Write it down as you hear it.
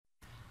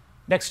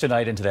Next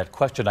tonight, into that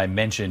question I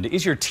mentioned,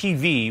 is your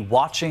TV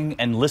watching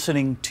and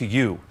listening to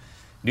you?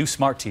 New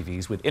smart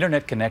TVs with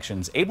internet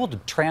connections able to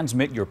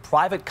transmit your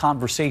private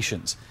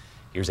conversations.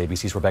 Here's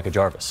ABC's Rebecca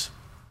Jarvis.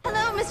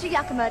 Hello, Mr.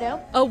 Yakamoto.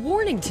 A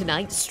warning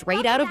tonight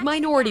straight out of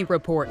Minority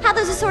Report. How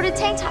those assorted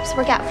tank tops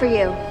work out for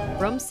you?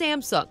 From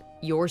Samsung,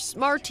 your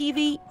smart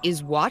TV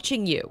is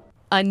watching you.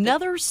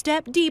 Another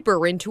step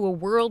deeper into a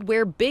world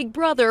where Big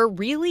Brother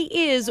really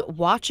is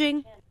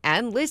watching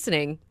and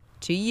listening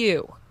to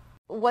you.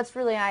 What's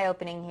really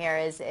eye-opening here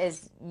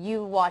is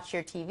you watch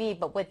your TV,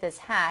 but with this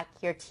hack,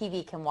 your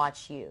TV can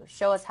watch you.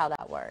 Show us how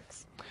that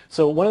works.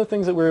 So one of the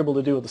things that we were able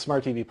to do with the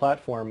Smart TV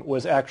platform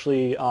was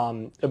actually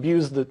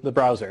abuse the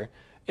browser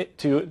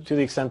to the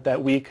extent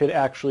that we could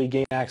actually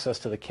gain access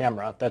to the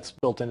camera that's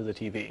built into the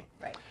TV.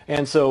 Right.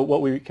 And so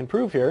what we can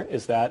prove here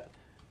is that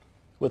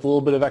with a little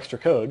bit of extra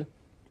code,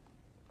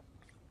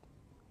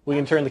 we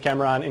can turn the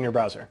camera on in your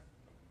browser.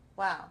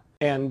 Wow.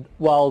 And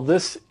while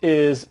this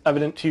is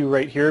evident to you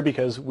right here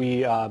because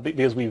we've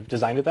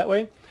designed it that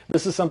way,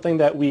 this is something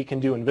that we can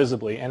do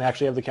invisibly and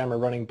actually have the camera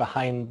running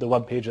behind the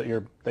web page that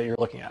you're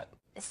looking at.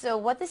 So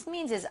what this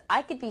means is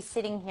I could be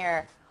sitting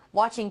here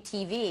watching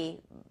TV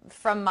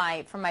from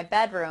my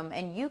bedroom,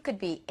 and you could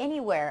be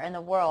anywhere in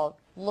the world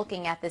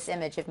looking at this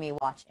image of me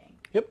watching.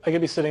 Yep, I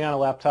could be sitting on a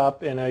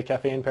laptop in a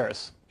cafe in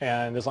Paris,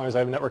 and as long as I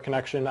have a network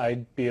connection,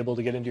 I'd be able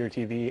to get into your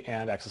TV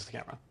and access the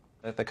camera.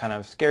 The kind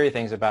of scary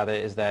things about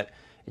it is that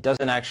it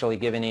doesn't actually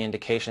give any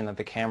indication that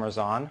the camera's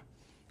on,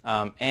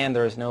 and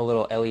there's no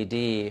little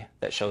LED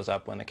that shows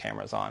up when the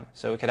camera's on.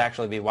 So it could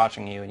actually be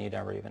watching you and you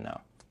never even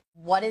know.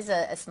 What is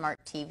a smart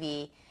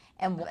TV,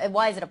 and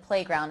why is it a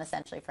playground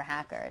essentially for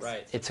hackers?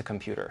 Right. It's a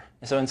computer.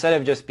 So instead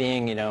of just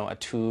being, a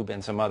tube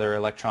and some other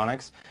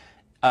electronics,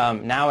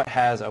 now it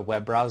has a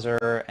web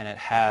browser and it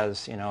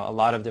has, a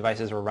lot of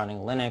devices are running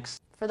Linux.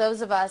 For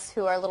those of us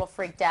who are a little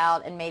freaked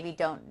out and maybe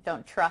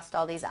don't trust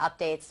all these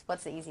updates,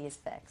 what's the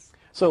easiest fix?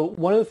 So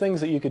one of the things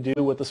that you could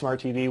do with the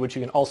Smart TV, which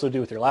you can also do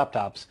with your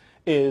laptops,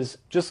 is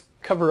just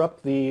cover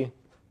up the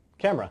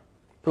camera.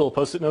 Put a little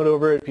Post-it note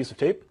over it, a piece of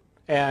tape,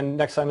 and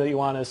next time that you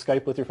want to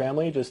Skype with your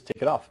family, just take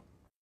it off.